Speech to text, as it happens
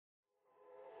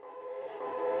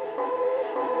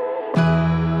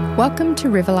Welcome to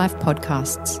River Life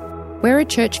Podcasts. We're a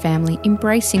church family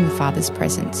embracing the Father's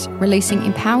presence, releasing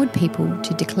empowered people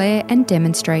to declare and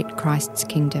demonstrate Christ's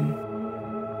kingdom.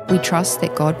 We trust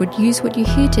that God would use what you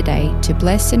hear today to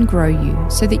bless and grow you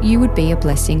so that you would be a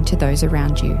blessing to those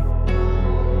around you.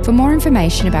 For more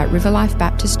information about River Life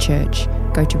Baptist Church,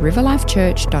 go to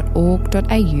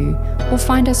riverlifechurch.org.au or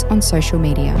find us on social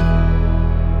media.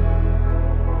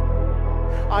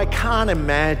 I can't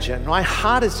imagine. My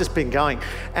heart has just been going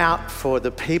out for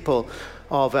the people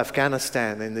of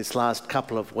Afghanistan in this last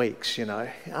couple of weeks, you know.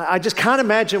 I just can't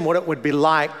imagine what it would be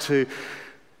like to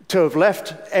have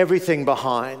left everything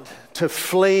behind, to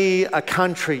flee a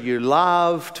country you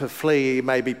love, to flee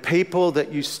maybe people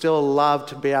that you still love,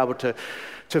 to be able to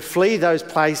flee those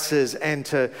places and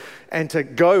to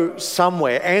go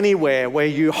somewhere, anywhere where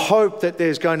you hope that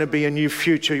there's going to be a new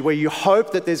future, where you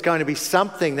hope that there's going to be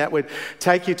something that would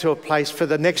take you to a place for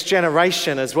the next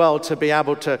generation as well to be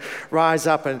able to rise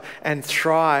up and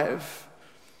thrive.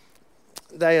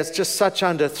 They are just such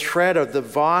under threat of the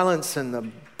violence and the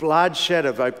bloodshed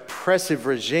of oppressive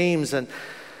regimes, and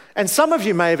some of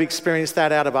you may have experienced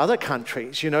that out of other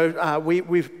countries. You know,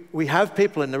 we have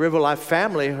people in the River Life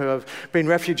family who have been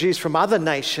refugees from other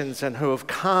nations and who have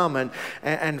come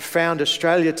and found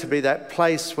Australia to be that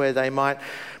place where they might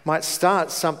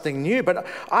start something new. But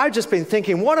I've just been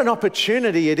thinking what an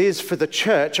opportunity it is for the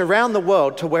church around the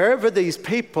world, to wherever these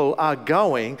people are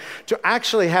going, to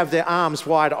actually have their arms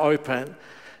wide open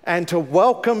and to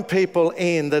welcome people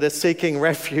in that are seeking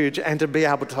refuge, and to be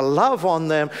able to love on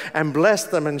them and bless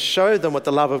them and show them what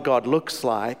the love of God looks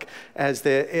like as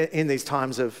they're in these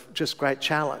times of just great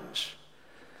challenge.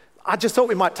 I just thought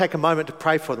we might take a moment to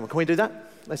pray for them. Can we do that?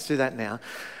 Let's do that now.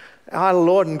 Our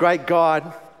Lord and great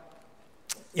God,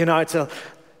 you know,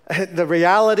 the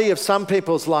reality of some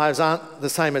people's lives aren't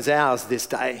the same as ours this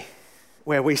day,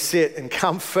 where we sit in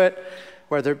comfort,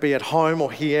 whether it be at home or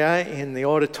here in the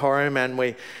auditorium, and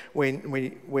we're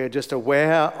just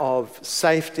aware of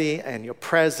safety and your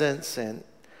presence. And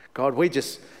God, we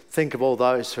just think of all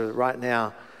those who are right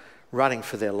now running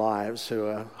for their lives, who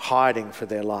are hiding for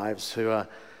their lives,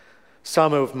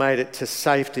 some who have made it to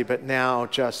safety but now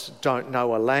just don't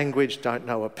know a language, don't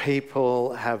know a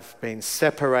people, have been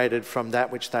separated from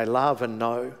that which they love and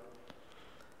know.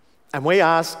 And we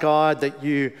ask, God, that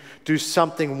you do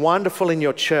something wonderful in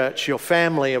your church, your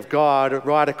family of God,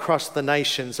 right across the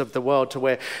nations of the world, to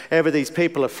wherever these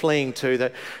people are fleeing to,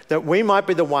 that we might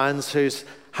be the ones whose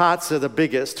hearts are the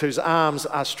biggest, whose arms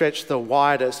are stretched the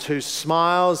widest, whose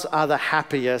smiles are the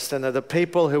happiest, and are the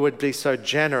people who would be so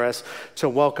generous to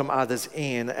welcome others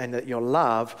in, and that your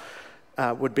love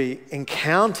would be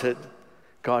encountered,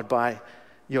 God, by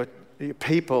your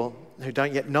people who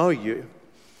don't yet know you.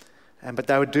 But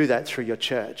they would do that through your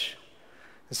church.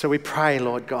 And so we pray,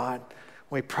 Lord God,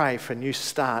 we pray for new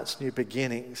starts, new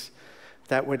beginnings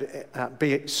that would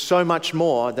be so much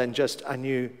more than just a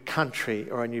new country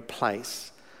or a new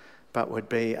place, but would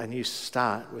be a new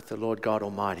start with the Lord God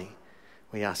Almighty.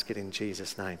 We ask it in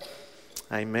Jesus' name.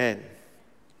 Amen.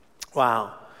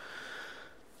 Wow.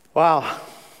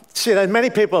 See, many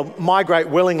people migrate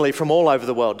willingly from all over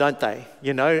the world, don't they?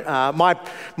 You know,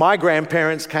 my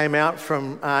grandparents came out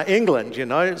from England, you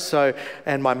know,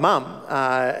 and my mum,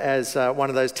 as one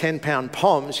of those 10-pound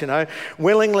poms, you know,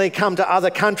 willingly come to other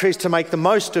countries to make the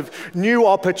most of new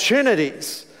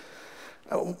opportunities.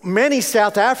 Many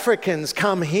South Africans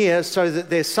come here so that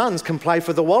their sons can play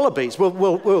for the Wallabies.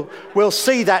 We'll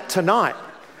see that tonight.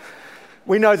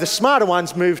 We know the smarter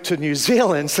ones moved to New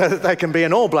Zealand so that they can be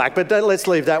an All Black, but let's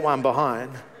leave that one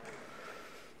behind.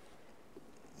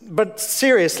 But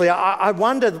seriously, I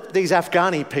wonder, these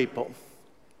Afghani people,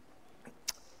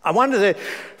 I wonder, they're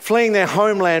fleeing their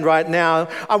homeland right now.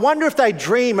 I wonder if they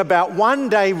dream about one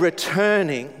day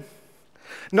returning,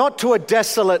 not to a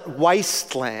desolate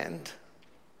wasteland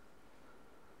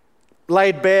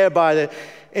laid bare by the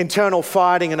internal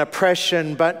fighting and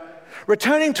oppression, but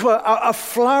returning to a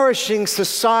flourishing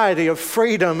society of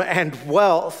freedom and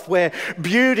wealth, where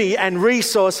beauty and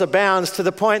resource abounds to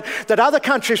the point that other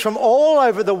countries from all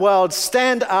over the world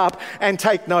stand up and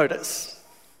take notice.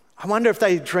 I wonder if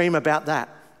they dream about that.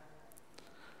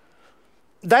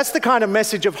 That's the kind of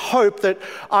message of hope that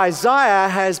Isaiah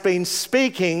has been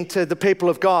speaking to the people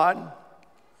of God.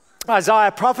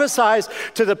 Isaiah prophesies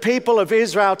to the people of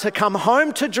Israel to come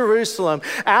home to Jerusalem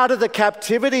out of the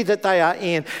captivity that they are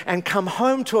in, and come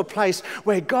home to a place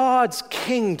where God's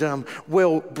kingdom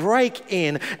will break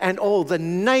in and all the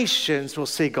nations will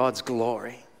see God's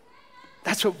glory.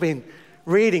 That's what we've been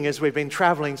reading as we've been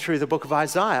traveling through the book of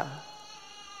Isaiah.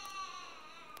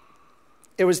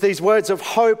 It was these words of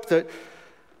hope that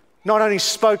not only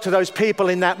spoke to those people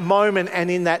in that moment and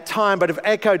in that time, but have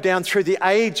echoed down through the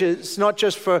ages, not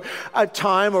just for a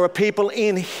time or a people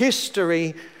in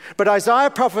history, but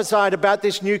Isaiah prophesied about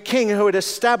this new king who would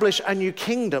establish a new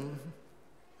kingdom.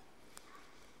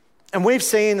 And we've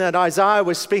seen that Isaiah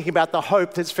was speaking about the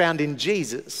hope that's found in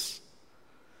Jesus,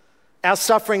 our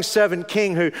suffering servant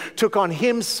king who took on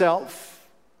himself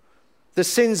the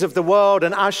sins of the world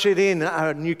and ushered in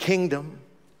a new kingdom.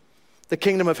 The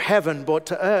kingdom of heaven brought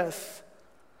to earth.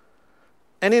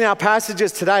 And in our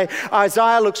passages today,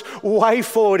 Isaiah looks way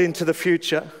forward into the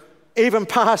future, even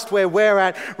past where we're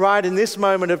at right in this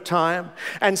moment of time,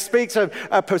 and speaks of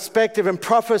a perspective and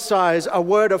prophesies a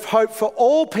word of hope for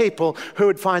all people who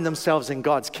would find themselves in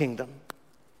God's kingdom.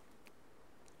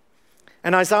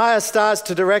 And Isaiah starts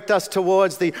to direct us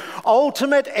towards the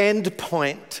ultimate end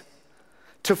point,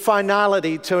 to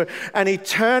finality, to an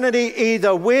eternity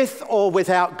either with or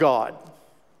without God.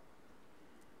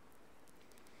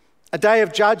 A day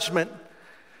of judgment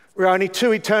where only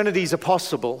two eternities are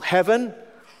possible, heaven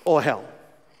or hell.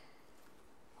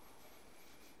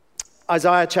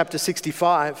 Isaiah chapter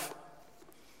 65,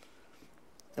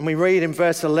 and we read in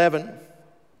verse 11,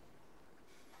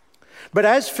 "But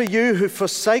as for you who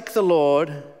forsake the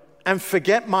Lord and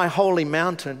forget my holy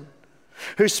mountain,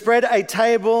 who spread a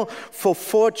table for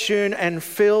fortune and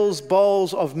fills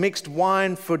bowls of mixed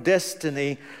wine for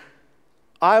destiny,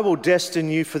 I will destine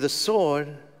you for the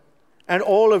sword, and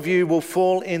all of you will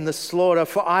fall in the slaughter.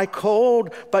 For I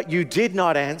called, but you did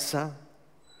not answer.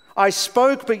 I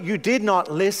spoke, but you did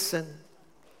not listen.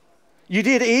 You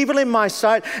did evil in my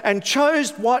sight and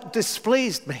chose what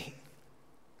displeased me.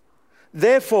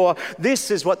 Therefore,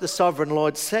 this is what the sovereign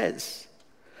Lord says.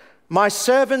 My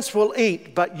servants will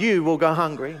eat, but you will go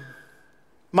hungry.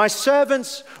 My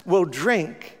servants will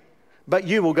drink, but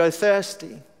you will go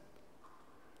thirsty.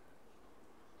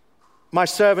 My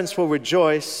servants will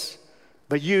rejoice,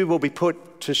 but you will be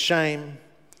put to shame.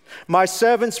 My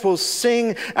servants will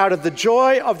sing out of the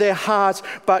joy of their hearts,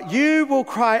 but you will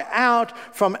cry out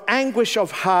from anguish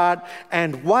of heart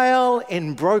and wail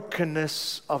in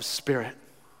brokenness of spirit."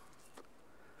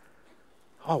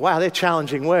 Oh, wow, they're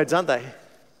challenging words, aren't they?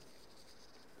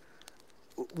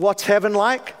 What's heaven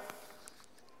like?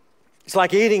 It's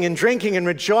like eating and drinking and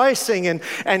rejoicing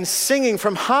and singing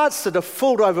from hearts that are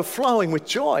full to overflowing with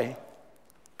joy.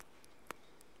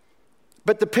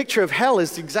 But the picture of hell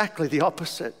is exactly the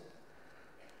opposite.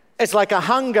 It's like a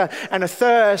hunger and a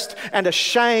thirst and a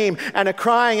shame and a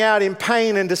crying out in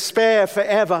pain and despair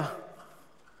forever.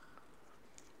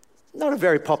 Not a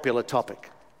very popular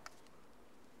topic.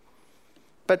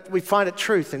 But we find it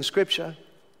truth in Scripture.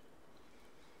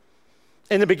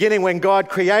 In the beginning, when God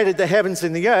created the heavens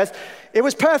and the earth, it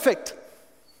was perfect.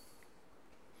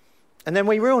 And then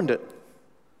we ruined it.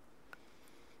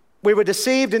 We were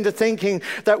deceived into thinking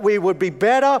that we would be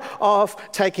better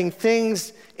off taking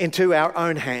things into our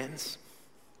own hands.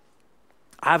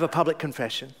 I have a public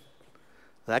confession.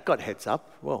 That got heads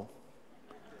up. Well,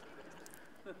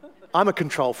 I'm a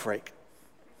control freak.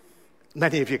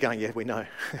 Many of you are going, yeah, we know.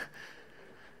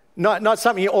 Not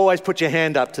something you always put your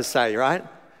hand up to say, right?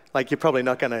 Like you're probably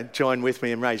not going to join with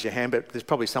me and raise your hand, but there's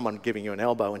probably someone giving you an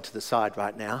elbow into the side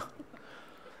right now.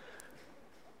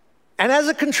 And as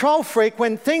a control freak,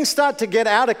 when things start to get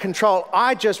out of control,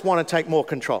 I just want to take more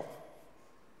control.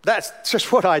 That's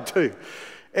just what I do.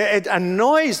 It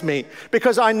annoys me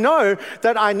because I know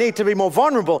that I need to be more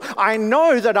vulnerable. I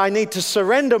know that I need to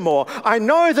surrender more. I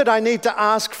know that I need to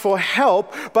ask for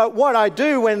help. But what I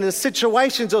do when the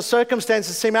situations or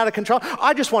circumstances seem out of control,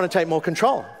 I just want to take more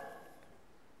control.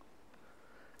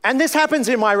 And this happens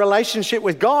in my relationship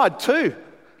with God too.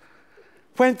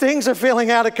 When things are feeling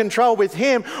out of control with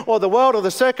Him or the world or the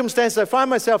circumstances I find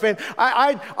myself in,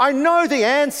 I know the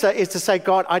answer is to say,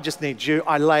 God, I just need you.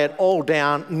 I lay it all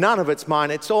down. None of it's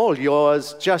mine. It's all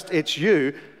yours. Just it's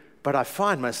you. But I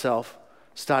find myself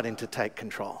starting to take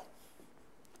control.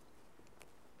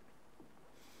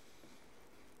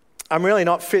 I'm really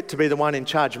not fit to be the one in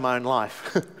charge of my own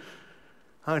life.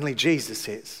 Only Jesus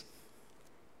is.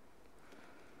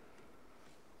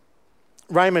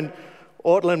 Raymond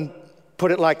Ortland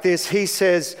put it like this. He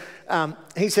says,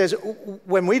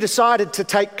 when we decided to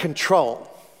take control,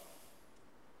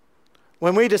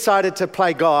 when we decided to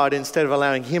play God instead of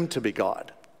allowing Him to be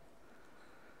God,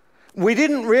 we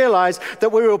didn't realize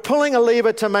that we were pulling a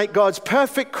lever to make God's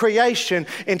perfect creation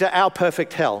into our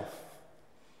perfect hell.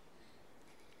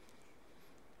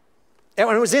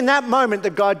 And it was in that moment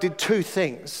that God did two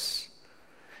things.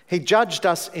 He judged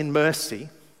us in mercy,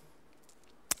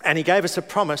 and He gave us a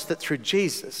promise that through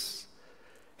Jesus,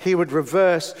 He would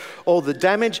reverse all the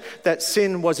damage that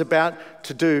sin was about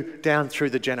to do down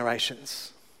through the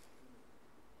generations.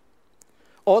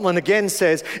 Ortlund again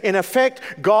says, in effect,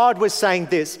 God was saying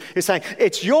this. He's saying,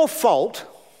 it's your fault,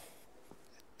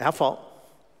 our fault,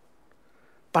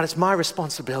 but it's my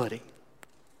responsibility.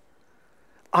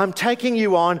 I'm taking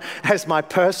you on as my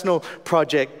personal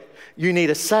project. You need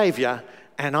a Savior,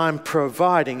 and I'm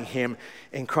providing him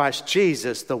in Christ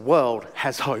Jesus. The world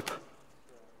has hope.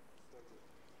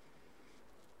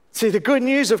 See, the good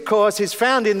news, of course, is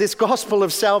found in this gospel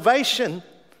of salvation.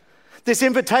 This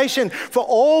invitation for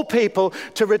all people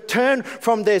to return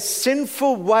from their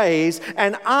sinful ways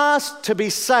and ask to be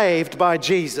saved by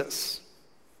Jesus.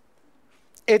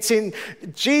 It's in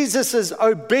Jesus'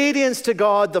 obedience to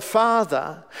God the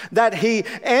Father that he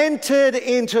entered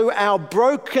into our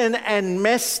broken and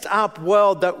messed up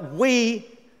world that we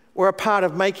were a part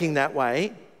of making that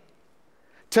way,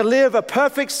 to live a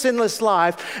perfect sinless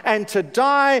life and to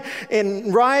die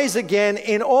and rise again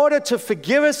in order to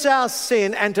forgive us our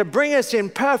sin and to bring us in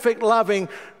perfect loving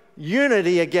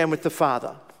unity again with the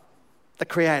Father, the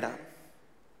Creator.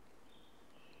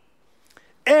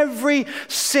 Every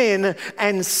sin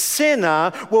and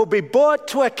sinner will be brought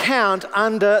to account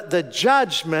under the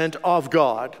judgment of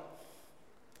God.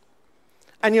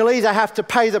 And you'll either have to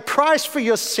pay the price for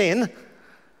your sin,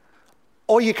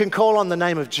 or you can call on the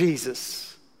name of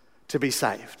Jesus to be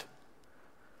saved.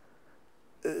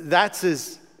 That's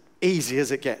as easy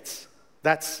as it gets.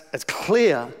 That's as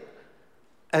clear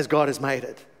as God has made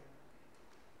it.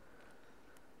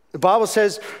 The Bible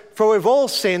says, for we've all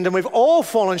sinned and we've all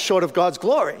fallen short of God's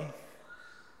glory.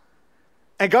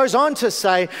 It goes on to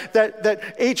say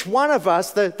that each one of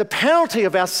us, the penalty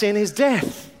of our sin is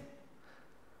death.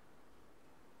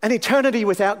 An eternity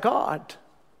without God.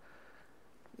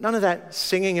 None of that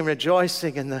singing and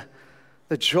rejoicing and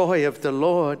the joy of the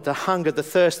Lord, the hunger, the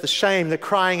thirst, the shame, the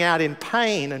crying out in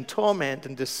pain and torment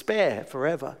and despair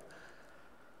forever.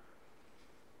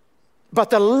 But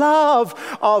the love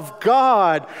of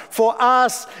God for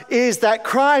us is that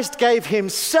Christ gave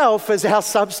himself as our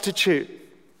substitute,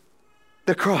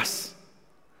 the cross.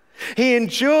 He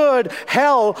endured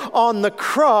hell on the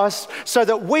cross so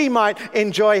that we might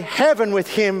enjoy heaven with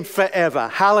him forever.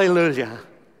 Hallelujah.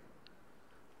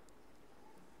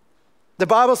 The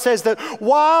Bible says that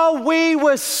while we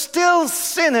were still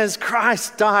sinners,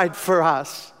 Christ died for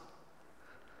us.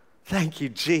 Thank you,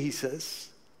 Jesus.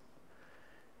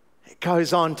 It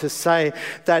goes on to say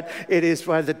that it is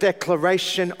by the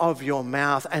declaration of your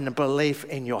mouth and the belief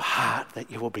in your heart that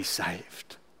you will be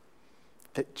saved.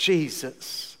 That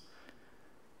Jesus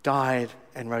died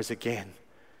and rose again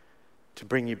to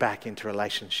bring you back into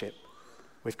relationship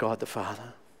with God the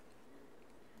Father.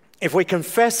 If we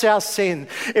confess our sin,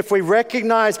 if we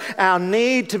recognize our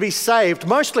need to be saved,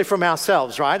 mostly from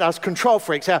ourselves, right? Us control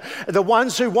freaks, the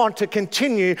ones who want to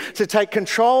continue to take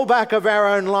control back of our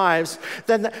own lives,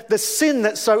 then the sin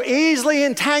that so easily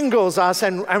entangles us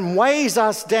and weighs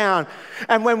us down.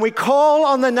 And when we call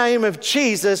on the name of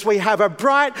Jesus, we have a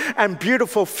bright and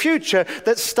beautiful future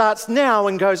that starts now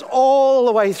and goes all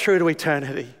the way through to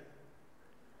eternity.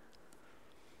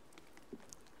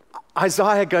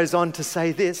 Isaiah goes on to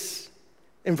say this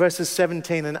in verses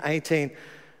 17 and 18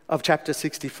 of chapter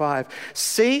 65.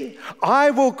 See,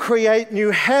 I will create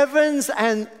new heavens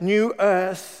and new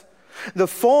earth. The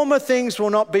former things will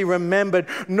not be remembered,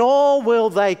 nor will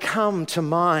they come to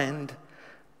mind.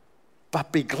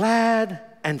 But be glad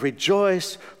and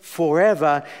rejoice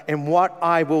forever in what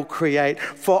I will create.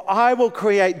 For I will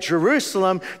create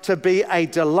Jerusalem to be a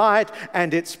delight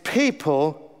and its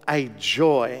people a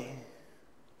joy.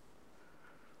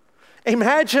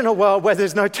 Imagine a world where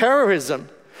there's no terrorism.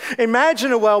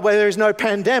 Imagine a world where there is no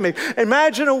pandemic.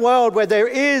 Imagine a world where there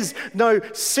is no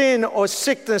sin or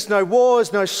sickness, no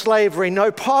wars, no slavery,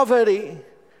 no poverty.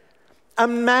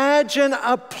 Imagine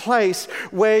a place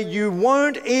where you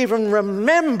won't even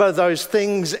remember those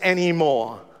things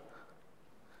anymore.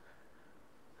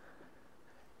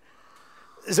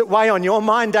 Does it weigh on your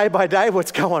mind day by day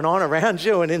what's going on around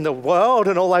you and in the world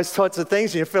and all those sorts of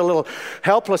things? And you feel a little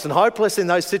helpless and hopeless in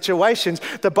those situations.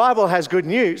 The Bible has good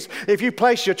news. If you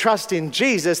place your trust in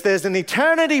Jesus, there's an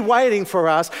eternity waiting for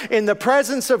us in the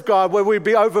presence of God where we'll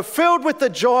be overfilled with the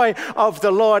joy of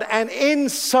the Lord. And in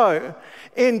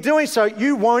doing so,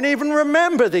 you won't even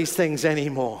remember these things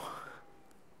anymore.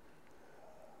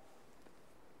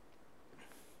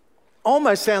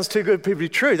 Almost sounds too good to be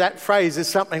true. That phrase is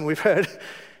something we've heard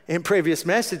in previous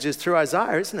messages through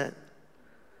Isaiah, isn't it?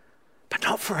 But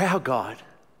not for our God.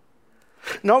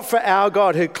 Not for our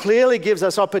God, who clearly gives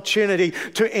us opportunity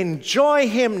to enjoy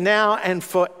him now and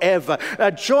forever.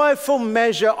 A joyful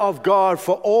measure of God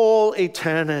for all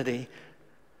eternity.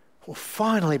 We'll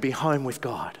finally be home with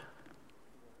God.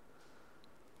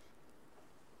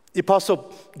 The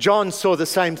Apostle John saw the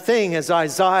same thing as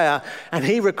Isaiah, and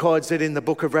he records it in the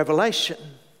book of Revelation.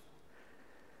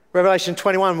 Revelation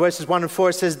 21, verses 1 and 4,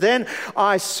 it says, "Then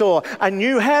I saw a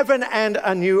new heaven and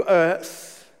a new earth.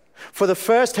 For the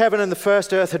first heaven and the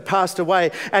first earth had passed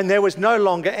away, and there was no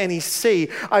longer any sea.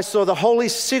 I saw the holy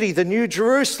city, the new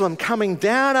Jerusalem, coming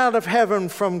down out of heaven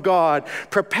from God,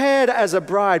 prepared as a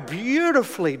bride,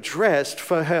 beautifully dressed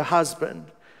for her husband.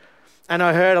 And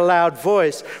I heard a loud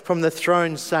voice from the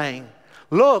throne saying,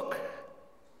 'Look,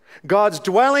 God's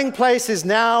dwelling place is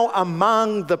now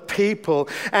among the people,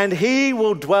 and he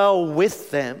will dwell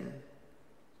with them.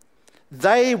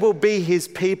 They will be his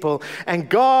people, and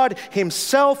God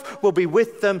himself will be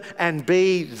with them and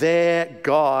be their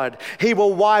God. He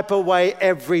will wipe away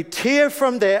every tear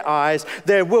from their eyes.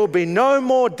 There will be no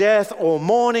more death or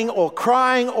mourning or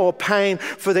crying or pain,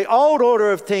 for the old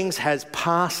order of things has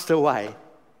passed away.'"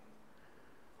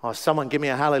 Oh, someone give me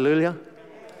a hallelujah.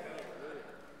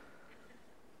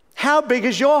 How big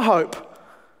is your hope?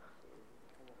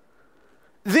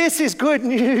 This is good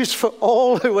news for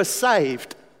all who are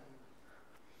saved.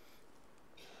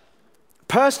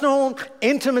 Personal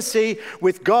intimacy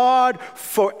with God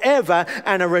forever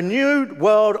and a renewed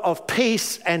world of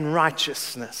peace and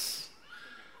righteousness.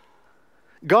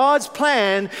 God's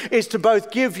plan is to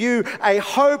both give you a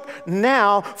hope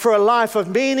now for a life of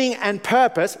meaning and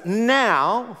purpose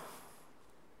now,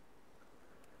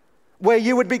 where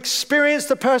you would experience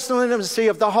the personal intimacy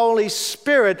of the Holy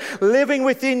Spirit living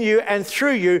within you and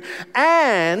through you,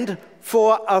 and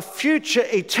for a future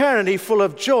eternity full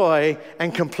of joy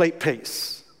and complete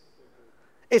peace.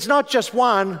 It's not just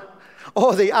one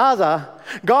or the other.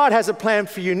 God has a plan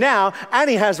for you now, and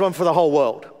he has one for the whole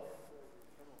world.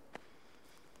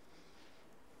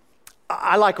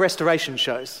 I like restoration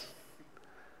shows.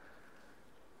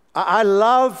 I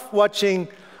love watching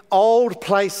old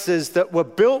places that were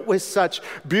built with such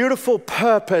beautiful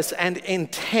purpose and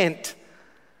intent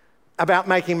about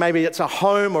making, maybe it's a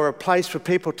home or a place for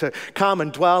people to come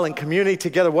and dwell in community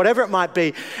together, whatever it might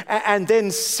be, and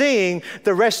then seeing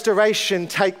the restoration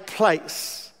take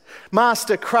place.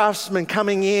 Master craftsmen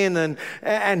coming in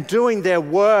and doing their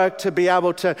work to be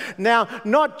able to now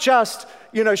not just,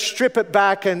 strip it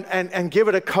back and give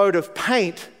it a coat of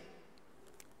paint,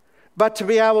 but to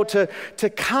be able to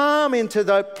come into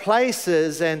the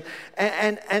places and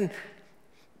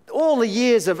all the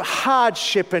years of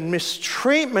hardship and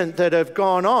mistreatment that have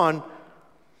gone on,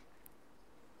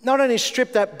 not only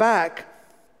strip that back,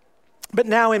 but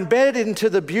now embed into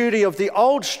the beauty of the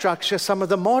old structure some of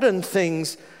the modern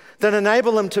things that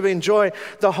enable them to enjoy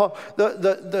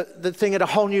the thing at a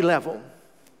whole new level.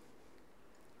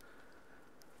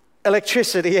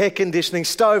 Electricity, air conditioning,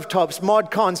 stovetops, mod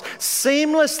cons,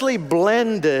 seamlessly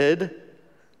blended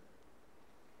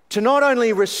to not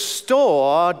only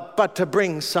restore, but to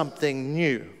bring something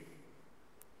new.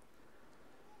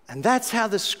 And that's how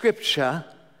the scripture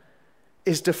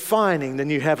is defining the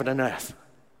new heaven and earth.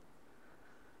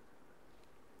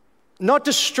 Not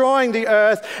destroying the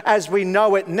earth as we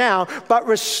know it now, but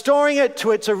restoring it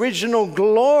to its original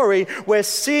glory, where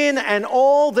sin and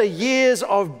all the years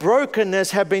of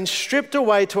brokenness have been stripped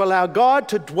away to allow God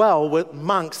to dwell with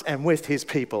monks and with his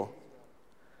people.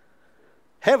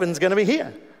 Heaven's going to be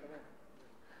here.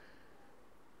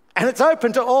 And it's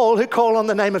open to all who call on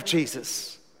the name of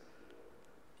Jesus.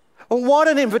 Well, what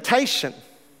an invitation.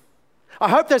 I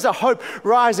hope there's a hope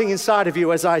rising inside of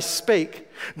you as I speak.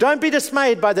 Don't be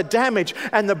dismayed by the damage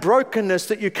and the brokenness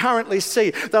that you currently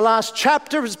see. The last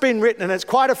chapter has been written, and it's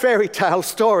quite a fairy tale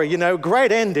story,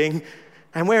 great ending,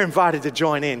 and we're invited to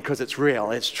join in because it's real,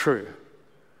 it's true.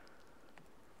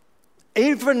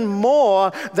 Even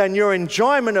more than your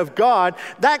enjoyment of God,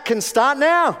 that can start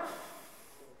now.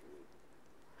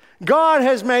 God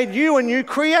has made you a new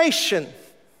creation.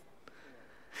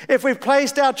 If we've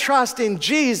placed our trust in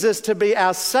Jesus to be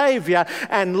our Savior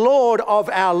and Lord of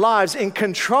our lives, in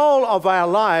control of our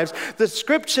lives, the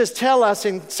scriptures tell us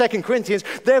in 2 Corinthians,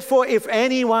 therefore, if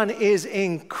anyone is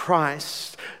in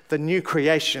Christ, the new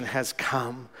creation has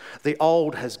come. The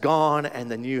old has gone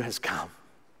and the new has come.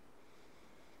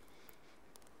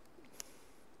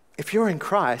 If you're in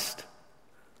Christ,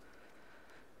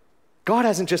 God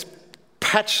hasn't just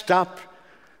patched up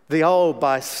the old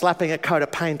by slapping a coat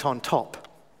of paint on top.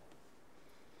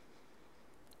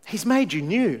 He's made you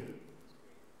new.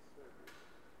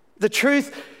 The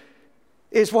truth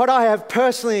is what I have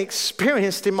personally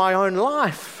experienced in my own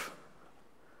life.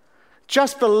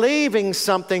 Just believing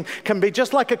something can be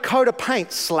just like a coat of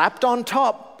paint slapped on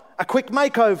top, a quick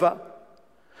makeover.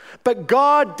 But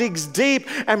God digs deep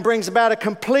and brings about a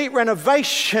complete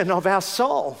renovation of our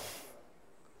soul.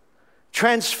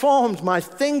 Transformed my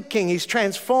thinking. He's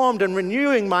transformed and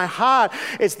renewing my heart.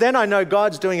 It's then I know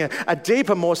God's doing a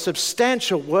deeper, more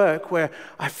substantial work where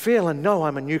I feel and know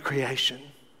I'm a new creation.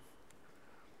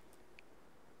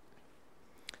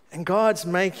 And God's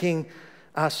making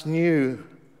us new.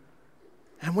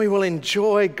 And we will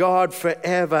enjoy God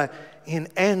forever in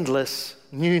endless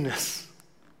newness.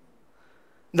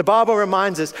 The Bible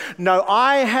reminds us, no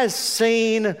eye has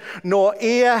seen, nor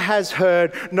ear has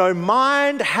heard, no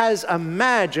mind has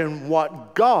imagined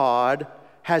what God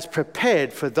has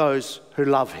prepared for those who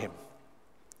love Him.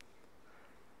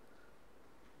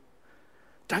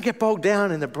 Don't get bogged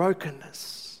down in the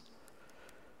brokenness,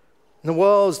 in the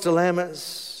world's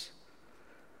dilemmas.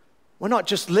 We're not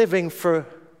just living for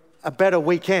a better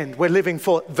weekend, we're living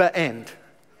for the end.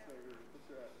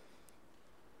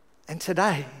 And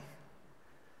today,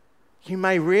 you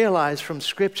may realize from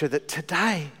Scripture that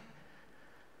today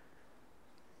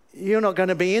you're not going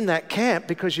to be in that camp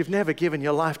because you've never given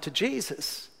your life to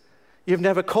Jesus. You've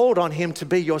never called on Him to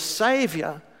be your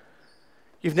Savior.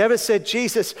 You've never said,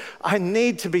 Jesus, I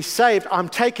need to be saved. I'm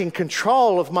taking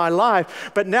control of my life,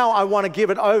 but now I want to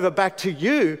give it over back to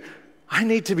you. I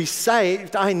need to be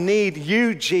saved. I need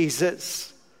you,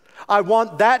 Jesus. I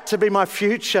want that to be my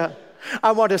future.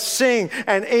 I want to sing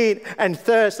and eat and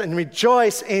thirst and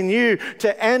rejoice in you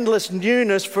to endless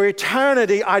newness for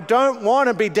eternity. I don't want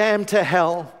to be damned to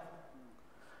hell.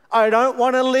 I don't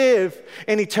want to live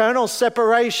in eternal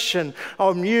separation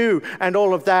from you and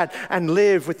all of that and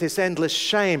live with this endless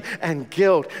shame and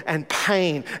guilt and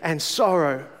pain and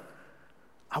sorrow.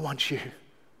 I want you.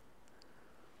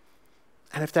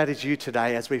 And if that is you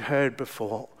today, as we heard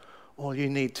before, all you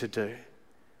need to do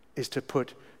is to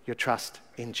put your trust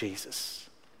in Jesus.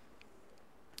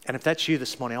 And if that's you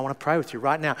this morning, I want to pray with you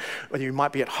right now. Whether you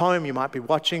might be at home, you might be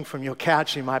watching from your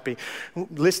couch, you might be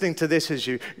listening to this as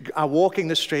you are walking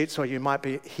the streets, or you might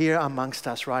be here amongst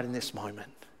us right in this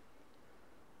moment.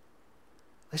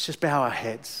 Let's just bow our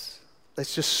heads.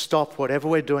 Let's just stop whatever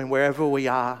we're doing, wherever we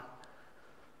are,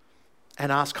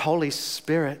 and ask, Holy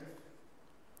Spirit,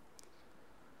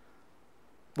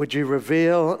 would you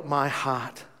reveal my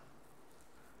heart?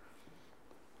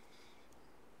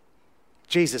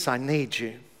 Jesus, I need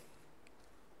you.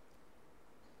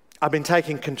 I've been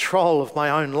taking control of my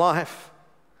own life.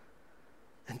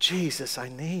 And Jesus, I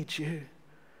need you.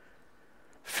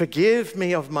 Forgive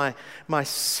me of my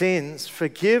sins.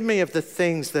 Forgive me of the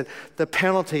things that the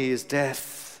penalty is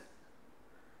death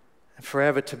and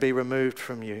forever to be removed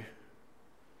from you.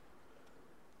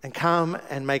 And come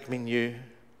and make me new.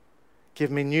 Give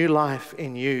me new life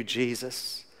in you,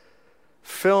 Jesus.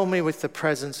 Fill me with the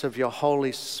presence of your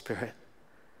Holy Spirit.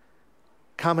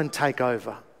 Come and take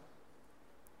over.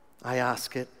 I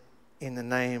ask it in the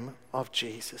name of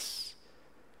Jesus.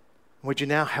 Would you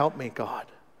now help me, God,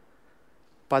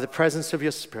 by the presence of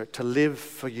your Spirit, to live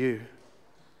for you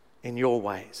in your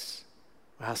ways?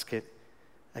 I ask it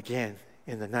again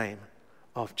in the name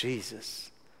of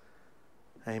Jesus.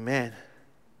 Amen.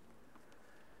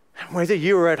 Whether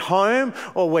you are at home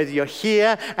or whether you're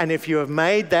here, and if you have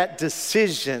made that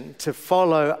decision to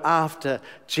follow after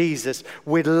Jesus,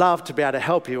 we'd love to be able to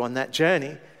help you on that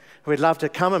journey. We'd love to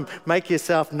come and make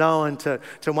yourself known to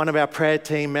one of our prayer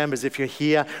team members. If you're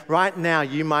here right now,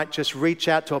 you might just reach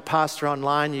out to a pastor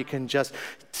online. You can just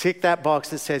tick that box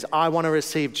that says, I want to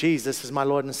receive Jesus as my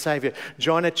Lord and Savior.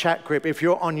 Join a chat group. If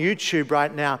you're on YouTube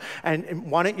right now,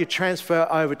 and why don't you transfer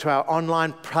over to our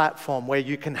online platform where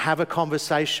you can have a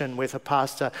conversation with a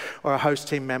pastor or a host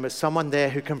team member, someone there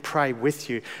who can pray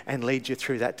with you and lead you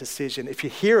through that decision. If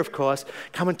you're here, of course,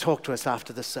 come and talk to us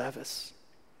after the service.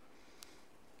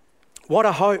 What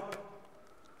a hope.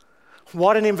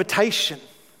 What an invitation.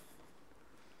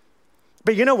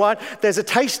 But you know what? There's a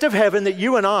taste of heaven that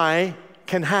you and I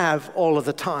can have all of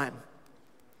the time.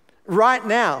 Right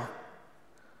now.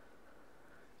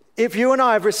 If you and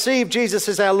I have received Jesus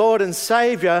as our Lord and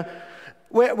Savior,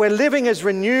 we're living as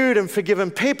renewed and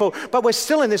forgiven people, but we're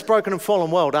still in this broken and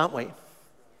fallen world, aren't we?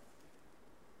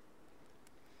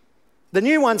 The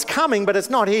new one's coming, but it's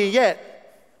not here yet.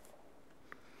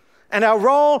 And our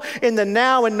role in the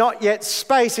now and not yet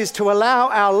space is to allow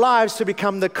our lives to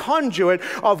become the conduit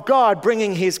of God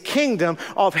bringing His kingdom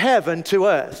of heaven to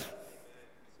earth.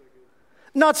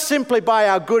 Not simply by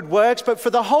our good works, but for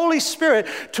the Holy Spirit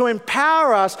to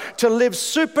empower us to live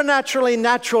supernaturally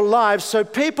natural lives so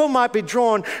people might be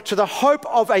drawn to the hope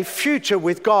of a future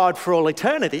with God for all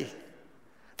eternity.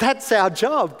 That's our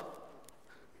job.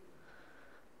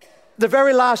 The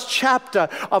very last chapter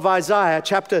of Isaiah,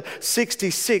 chapter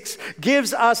 66,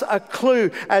 gives us a clue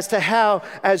as to how,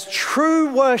 as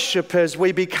true worshippers,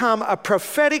 we become a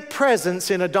prophetic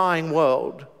presence in a dying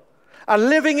world. A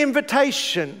living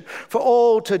invitation for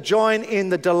all to join in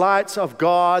the delights of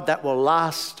God that will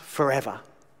last forever.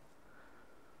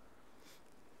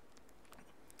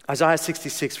 Isaiah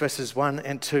 66 verses 1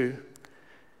 and 2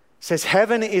 says,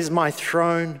 "Heaven is my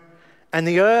throne and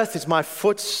the earth is my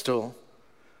footstool.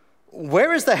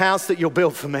 Where is the house that you'll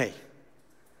build for me?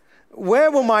 Where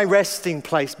will my resting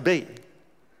place be?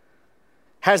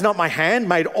 Has not my hand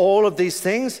made all of these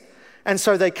things? And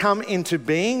so they come into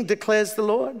being, declares the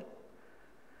Lord.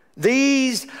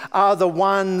 These are the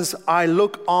ones I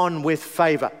look on with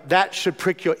favor." That should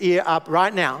prick your ear up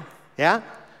right now, yeah?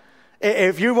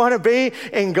 If you want to be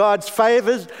in God's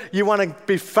favors, you want to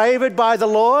be favored by the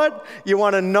Lord, you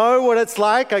want to know what it's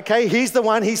like, okay? He's the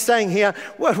one, he's saying here,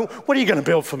 what are you going to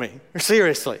build for me?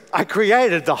 Seriously, I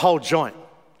created the whole joint.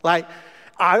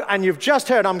 And you've just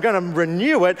heard, I'm going to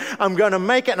renew it, I'm going to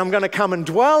make it, and I'm going to come and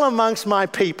dwell amongst my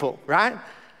people, right?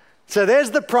 So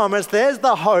there's the promise, there's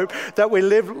the hope that we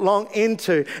live long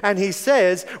into. And he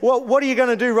says, what are you going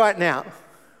to do right now?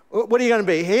 What are you going to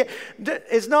be? Here,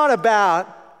 it's not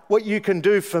about what you can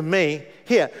do for me.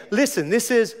 Here, listen, this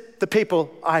is the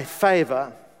people I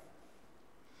favor.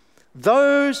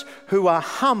 Those who are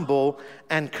humble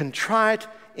and contrite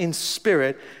in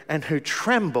spirit and who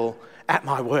tremble at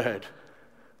my word.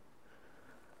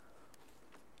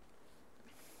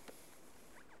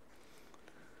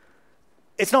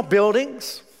 It's not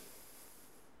buildings.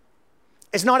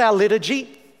 It's not our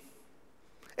liturgy.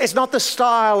 It's not the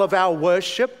style of our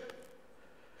worship.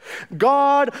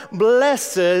 God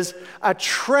blesses a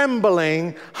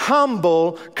trembling,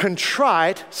 humble,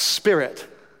 contrite spirit.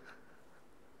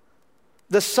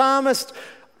 The psalmist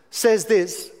says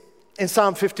this in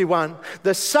Psalm 51,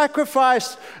 "The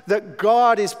sacrifice that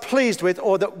God is pleased with,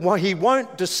 or that he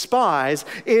won't despise,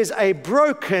 is a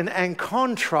broken and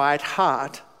contrite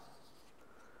heart."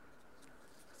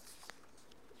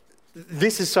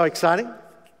 This is so exciting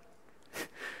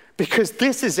because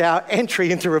this is our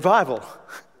entry into revival.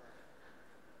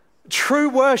 True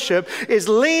worship is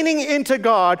leaning into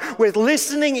God with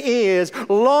listening ears,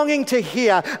 longing to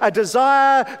hear, a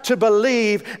desire to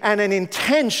believe, and an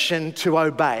intention to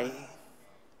obey.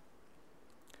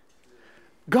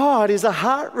 God is a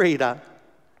heart reader.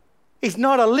 He's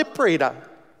not a lip reader.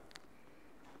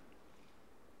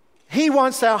 He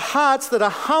wants our hearts that are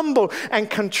humble and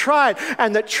contrite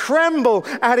and that tremble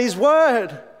at his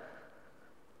word.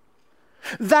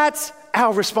 That's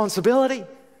our responsibility.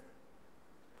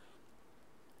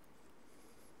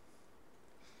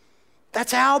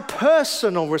 That's our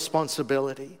personal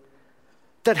responsibility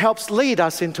that helps lead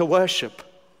us into worship.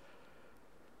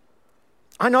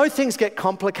 I know things get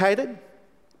complicated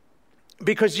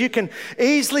because you can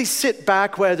easily sit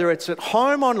back, whether it's at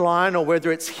home online or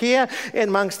whether it's here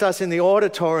amongst us in the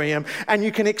auditorium, and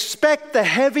you can expect the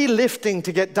heavy lifting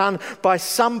to get done by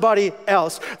somebody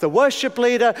else. The worship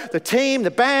leader, the team,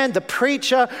 the band, the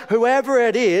preacher, whoever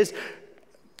it is,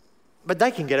 but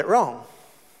they can get it wrong.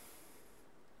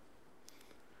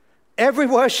 Every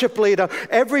worship leader,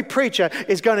 every preacher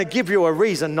is going to give you a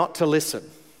reason not to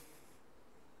listen.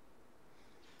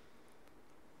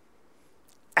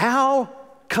 Our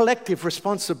collective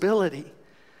responsibility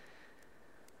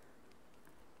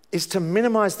is to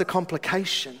minimize the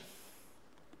complication.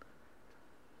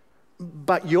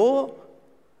 But your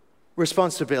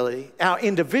responsibility, our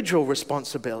individual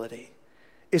responsibility,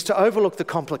 is to overlook the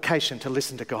complication to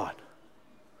listen to God.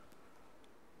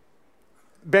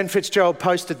 Ben Fitzgerald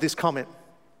posted this comment.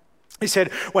 He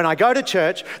said, "When I go to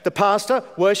church, the pastor,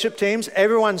 worship teams,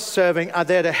 everyone serving are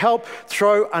there to help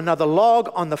throw another log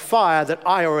on the fire that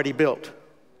I already built.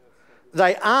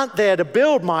 They aren't there to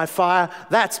build my fire.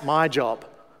 That's my job."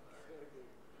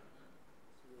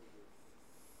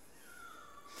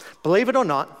 Believe it or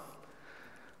not,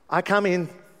 I come in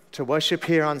to worship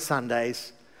here on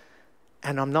Sundays,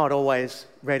 and I'm not always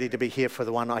ready to be here for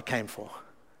the one I came for.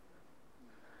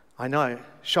 I know,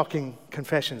 shocking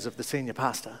confessions of the senior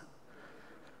pastor.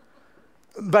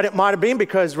 But it might have been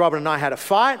because Robert and I had a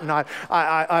fight, and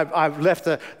I've left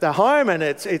the home, and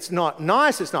it's not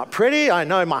nice, it's not pretty. I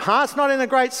know my heart's not in a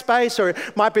great space, or it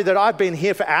might be that I've been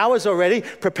here for hours already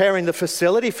preparing the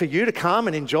facility for you to come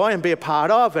and enjoy and be a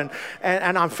part of, and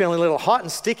I'm feeling a little hot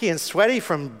and sticky and sweaty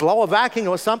from blower vacuuming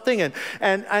or something,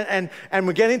 and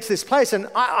we get into this place, and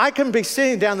I can be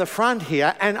sitting down the front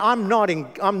here, and I'm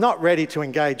not ready to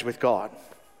engage with God.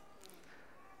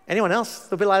 Anyone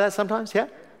else a bit like that sometimes? Yeah.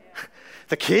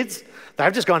 The kids,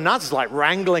 they've just gone nuts. It's like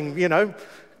wrangling,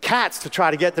 cats to try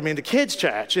to get them into kids'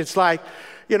 church. It's like,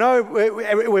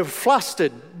 we're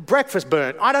flustered, breakfast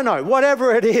burnt, I don't know,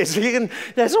 whatever it is.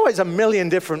 There's always a million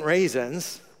different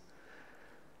reasons.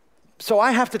 So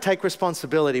I have to take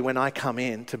responsibility when I come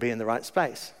in to be in the right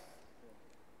space.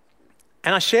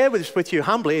 And I share this with you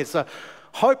humbly. It's a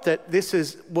hope that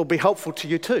this will be helpful to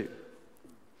you too.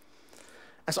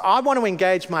 And so I want to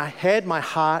engage my head, my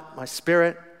heart, my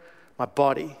spirit, my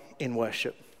body in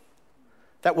worship.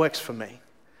 That works for me.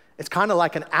 It's kind of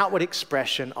like an outward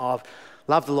expression of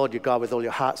love the Lord your God with all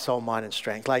your heart, soul, mind, and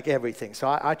strength, like everything. So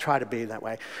I try to be that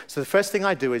way. So the first thing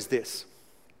I do is this.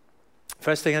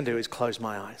 First thing I do is close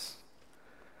my eyes.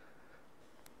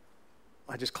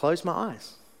 I just close my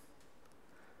eyes.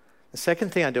 The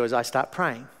second thing I do is I start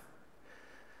praying.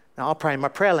 Now I'll pray in my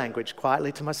prayer language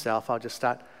quietly to myself. I'll just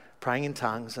start praying in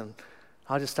tongues and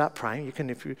I'll just start praying. You can,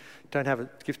 if you don't have a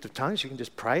gift of tongues, you can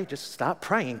just pray. Just start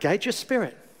praying. Engage your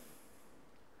spirit.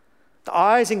 The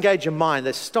eyes engage your mind.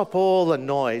 They stop all the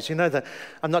noise.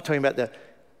 I'm not talking about the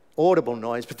audible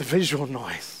noise, but the visual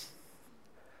noise.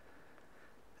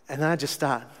 And then I just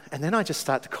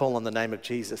start to call on the name of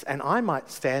Jesus. And I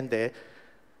might stand there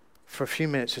for a few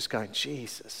minutes just going,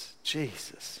 Jesus,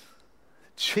 Jesus,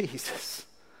 Jesus,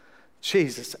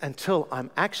 Jesus, until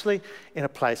I'm actually in a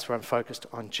place where I'm focused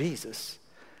on Jesus.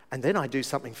 And then I do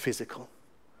something physical.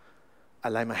 I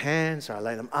lay my hands, or I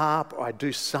lay them up, or I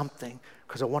do something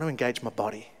because I want to engage my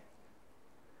body.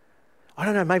 I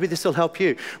don't know, maybe this will help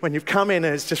you when you've come in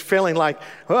and it's just feeling like,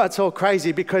 oh, it's all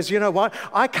crazy, because you know what?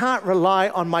 I can't rely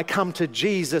on my Come to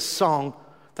Jesus song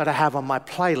that I have on my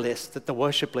playlist that the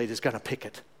worship leader is going to pick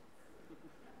it.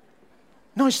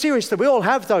 No, seriously, we all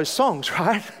have those songs,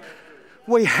 right?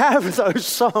 We have those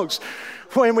songs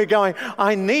when we're going,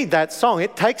 I need that song.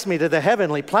 It takes me to the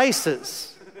heavenly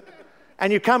places.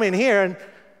 And you come in here and,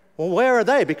 well, where are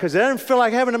they? Because they don't feel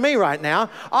like heaven to me right now.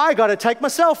 I got to take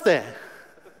myself there.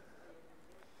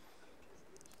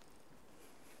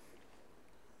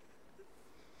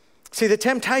 See, the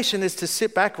temptation is to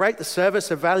sit back, rate the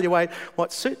service, evaluate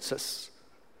what suits us.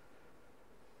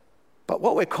 But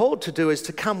what we're called to do is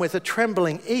to come with a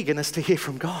trembling eagerness to hear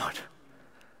from God.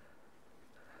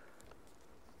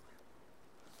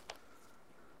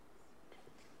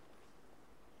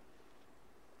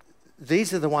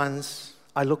 These are the ones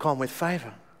I look on with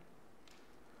favor.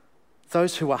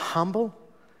 Those who are humble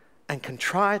and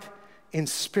contrite in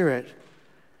spirit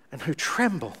and who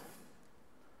tremble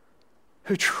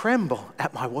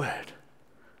at my word.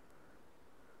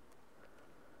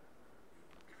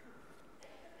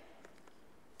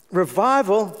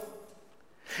 Revival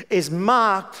is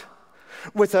marked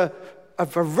with a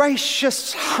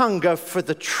voracious hunger for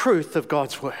the truth of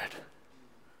God's word.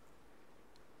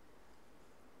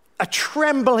 A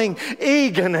trembling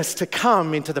eagerness to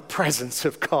come into the presence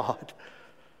of God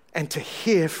and to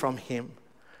hear from him.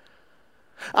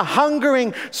 A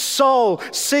hungering soul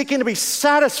seeking to be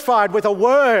satisfied with a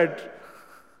word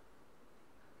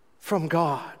from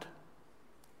God.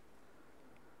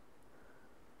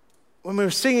 When we were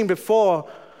singing before,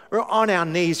 we were on our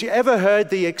knees. You ever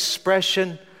heard the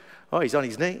expression, oh, he's on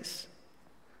his knees?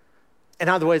 In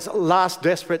other words, last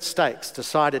desperate stakes,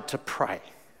 decided to pray.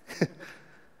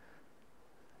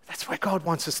 That's where God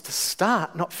wants us to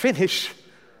start, not finish.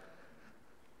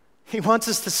 He wants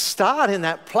us to start in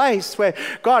that place where,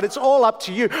 God, it's all up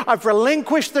to you. I've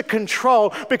relinquished the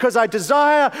control because I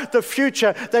desire the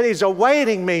future that is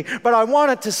awaiting me, but I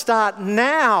want it to start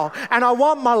now, and I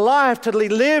want my life to be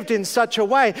lived in such a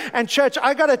way. And church,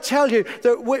 I got to tell you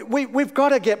that we've got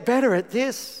to get better at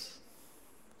this.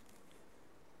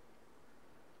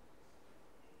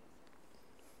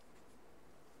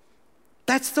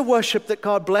 That's the worship that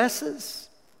God blesses.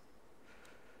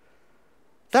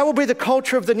 That will be the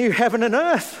culture of the new heaven and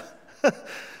earth. And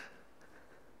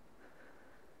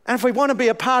if we want to be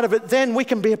a part of it then, we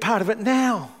can be a part of it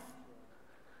now.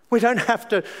 We don't have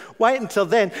to wait until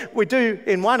then. We do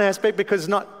in one aspect because it's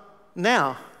not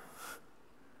now.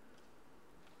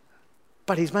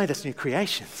 But he's made us new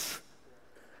creations.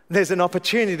 There's an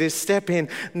opportunity to step in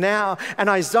now. And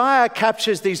Isaiah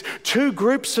captures these two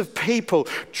groups of people,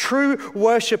 true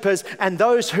worshippers and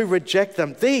those who reject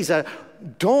them. These are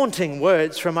daunting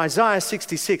words from Isaiah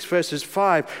 66 verses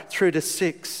 5 through to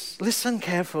 6. Listen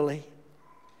carefully.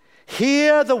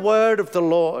 Hear the word of the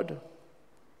Lord,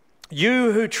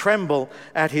 you who tremble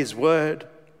at his word.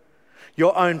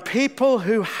 Your own people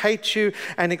who hate you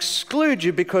and exclude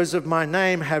you because of my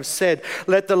name have said,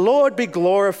 let the Lord be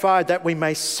glorified that we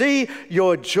may see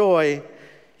your joy,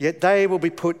 yet they will be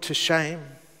put to shame.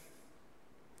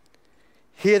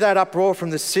 Hear that uproar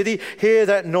from the city, hear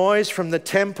that noise from the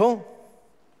temple.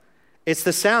 It's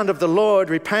the sound of the Lord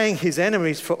repaying his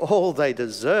enemies for all they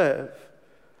deserve.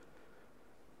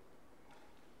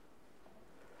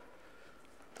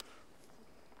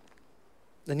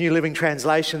 The New Living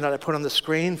Translation that I put on the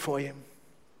screen for you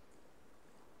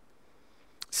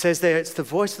says there, it's the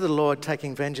voice of the Lord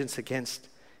taking vengeance against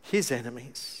his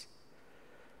enemies.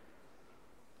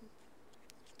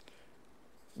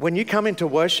 When you come into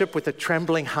worship with a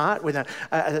trembling heart,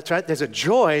 there's a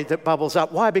joy that bubbles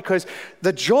up. Why? Because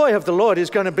the joy of the Lord is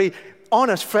going to be on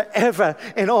us forever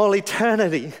in all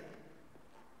eternity.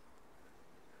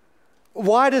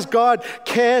 Why does God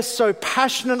care so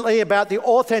passionately about the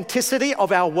authenticity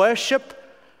of our worship?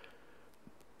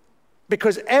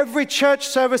 Because every church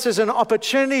service is an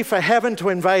opportunity for heaven to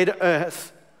invade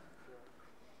earth.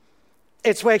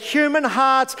 It's where human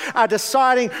hearts are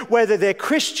deciding whether their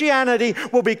Christianity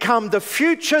will become the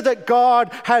future that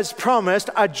God has promised,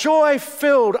 a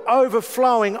joy-filled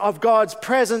overflowing of God's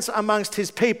presence amongst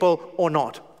his people or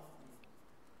not.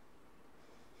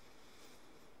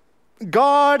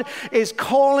 God is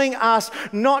calling us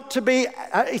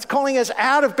he's calling us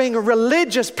out of being a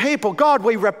religious people. God,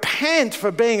 we repent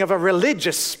for being of a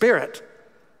religious spirit.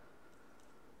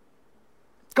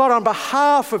 God, on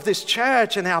behalf of this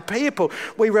church and our people,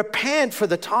 we repent for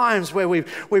the times where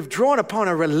we've drawn upon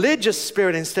a religious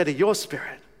spirit instead of your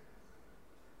spirit.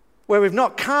 Where we've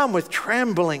not come with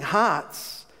trembling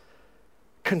hearts,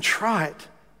 contrite.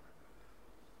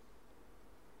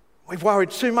 We've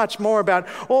worried too much more about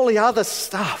all the other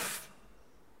stuff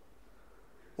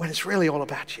when it's really all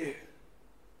about you.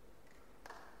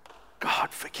 God,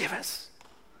 forgive us.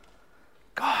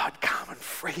 God, come and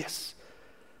free us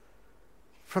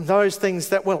from those things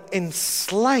that will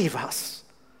enslave us.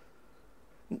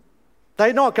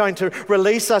 They're not going to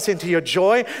release us into your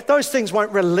joy. Those things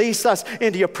won't release us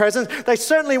into your presence. They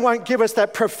certainly won't give us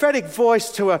that prophetic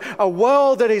voice to a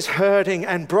world that is hurting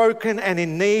and broken and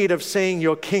in need of seeing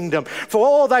your kingdom. For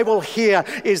all they will hear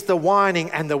is the whining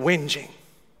and the whinging.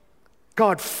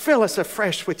 God, fill us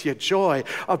afresh with your joy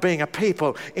of being a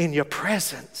people in your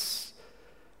presence.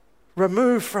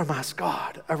 Remove from us,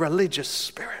 God, a religious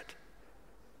spirit.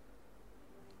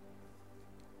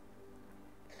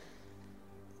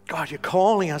 God, you're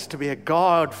calling us to be a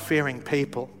God-fearing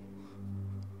people.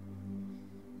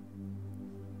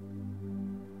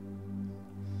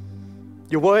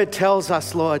 Your word tells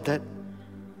us, Lord, that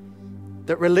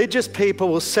religious people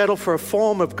will settle for a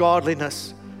form of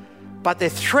godliness, but they're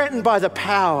threatened by the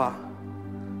power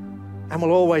and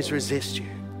will always resist you.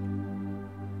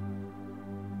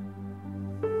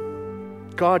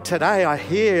 God, today I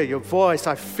hear your voice.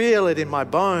 I feel it in my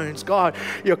bones. God,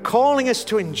 you're calling us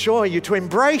to enjoy you, to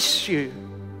embrace you.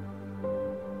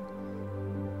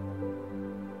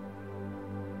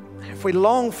 If we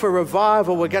long for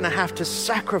revival, we're going to have to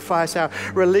sacrifice our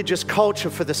religious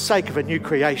culture for the sake of a new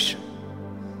creation.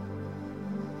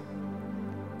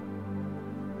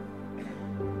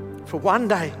 For one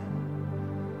day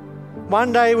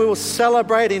we will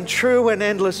celebrate in true and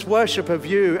endless worship of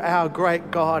you, our great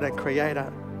God and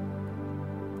Creator.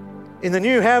 In the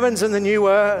new heavens and the new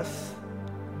earth.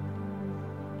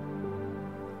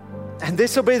 And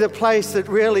this will be the place that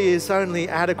really is only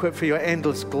adequate for your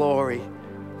endless glory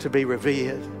to be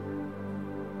revered.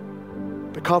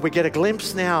 Because we get a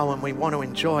glimpse now and we want to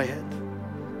enjoy it.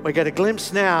 We get a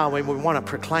glimpse now when we want to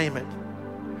proclaim it.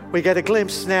 We get a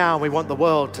glimpse now and we want the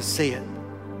world to see it.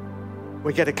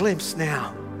 We get a glimpse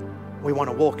now. We want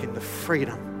to walk in the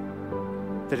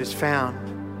freedom that is found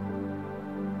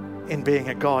in being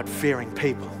a God-fearing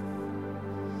people.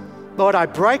 Lord, I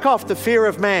break off the fear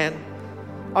of man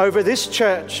over this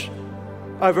church,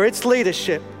 over its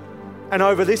leadership, and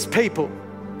over this people.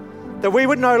 That we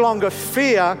would no longer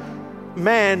fear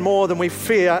man more than we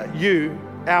fear you,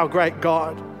 our great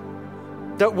God.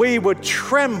 That we would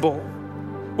tremble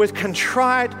with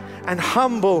contrite and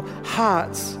humble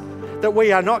hearts, that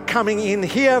we are not coming in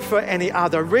here for any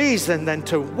other reason than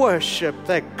to worship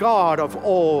the God of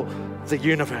all the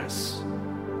universe.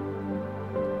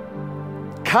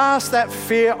 Cast that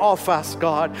fear off us,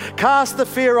 God. Cast the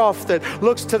fear off that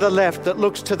looks to the left, that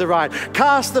looks to the right.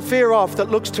 Cast the fear off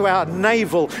that looks to our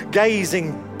navel,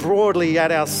 gazing broadly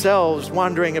at ourselves,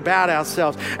 wondering about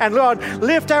ourselves. And Lord,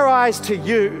 lift our eyes to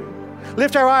you.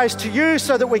 Lift our eyes to you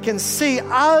so that we can see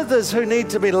others who need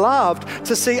to be loved,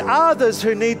 to see others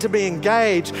who need to be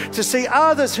engaged, to see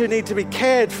others who need to be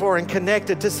cared for and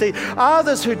connected, to see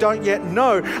others who don't yet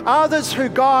know, others who,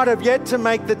 God, have yet to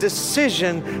make the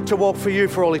decision to walk for you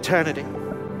for all eternity.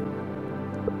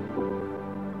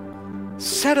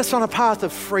 Set us on a path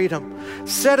of freedom.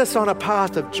 Set us on a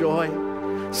path of joy.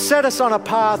 Set us on a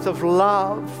path of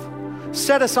love.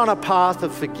 Set us on a path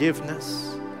of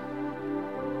forgiveness.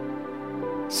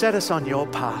 Set us on your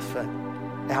path for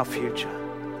our future.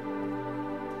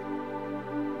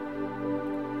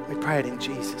 We pray it in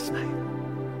Jesus' name.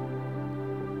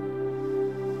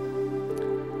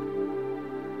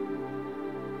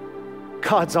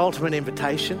 God's ultimate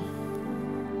invitation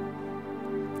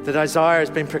that Isaiah has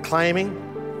been proclaiming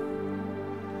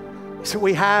is that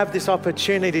we have this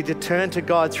opportunity to turn to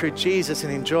God through Jesus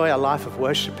and enjoy a life of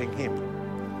worshiping Him.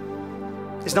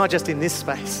 It's not just in this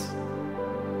space,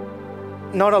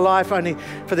 not a life only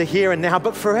for the here and now,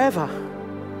 but forever.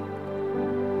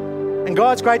 And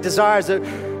God's great desire is that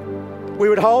we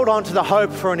would hold on to the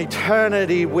hope for an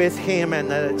eternity with Him,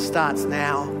 and that it starts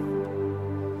now.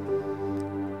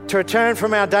 To return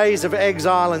from our days of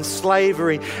exile and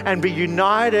slavery and be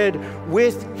united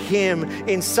with Him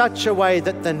in such a way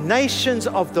that the nations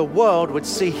of the world would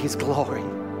see His glory.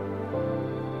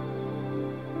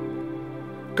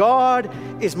 God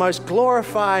is most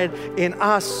glorified in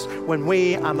us when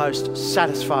we are most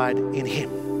satisfied in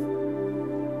Him.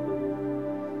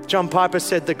 John Piper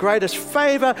said, the greatest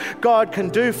favor God can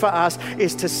do for us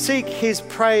is to seek His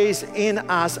praise in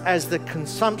us as the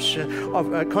consummation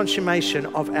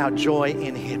of our joy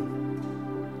in Him.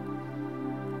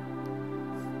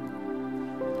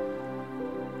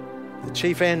 The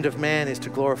chief end of man is to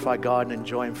glorify God and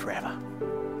enjoy Him forever.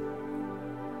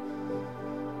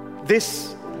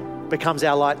 This becomes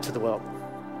our light to the world.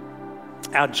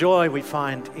 Our joy we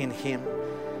find in Him.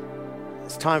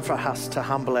 It's time for us to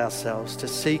humble ourselves, to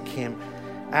seek Him,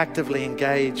 actively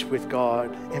engage with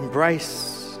God,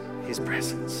 embrace His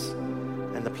presence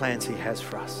and the plans He has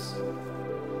for us.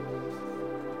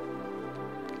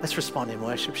 Let's respond in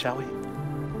worship, shall we?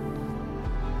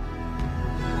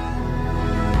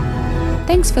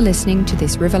 Thanks for listening to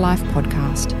this River Life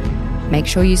podcast. Make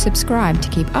sure you subscribe to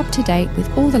keep up to date with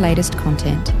all the latest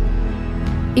content.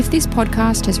 If this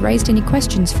podcast has raised any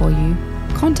questions for you,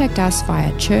 contact us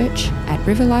via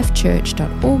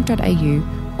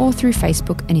church@riverlifechurch.org.au or through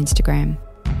Facebook and Instagram.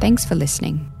 Thanks for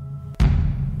listening.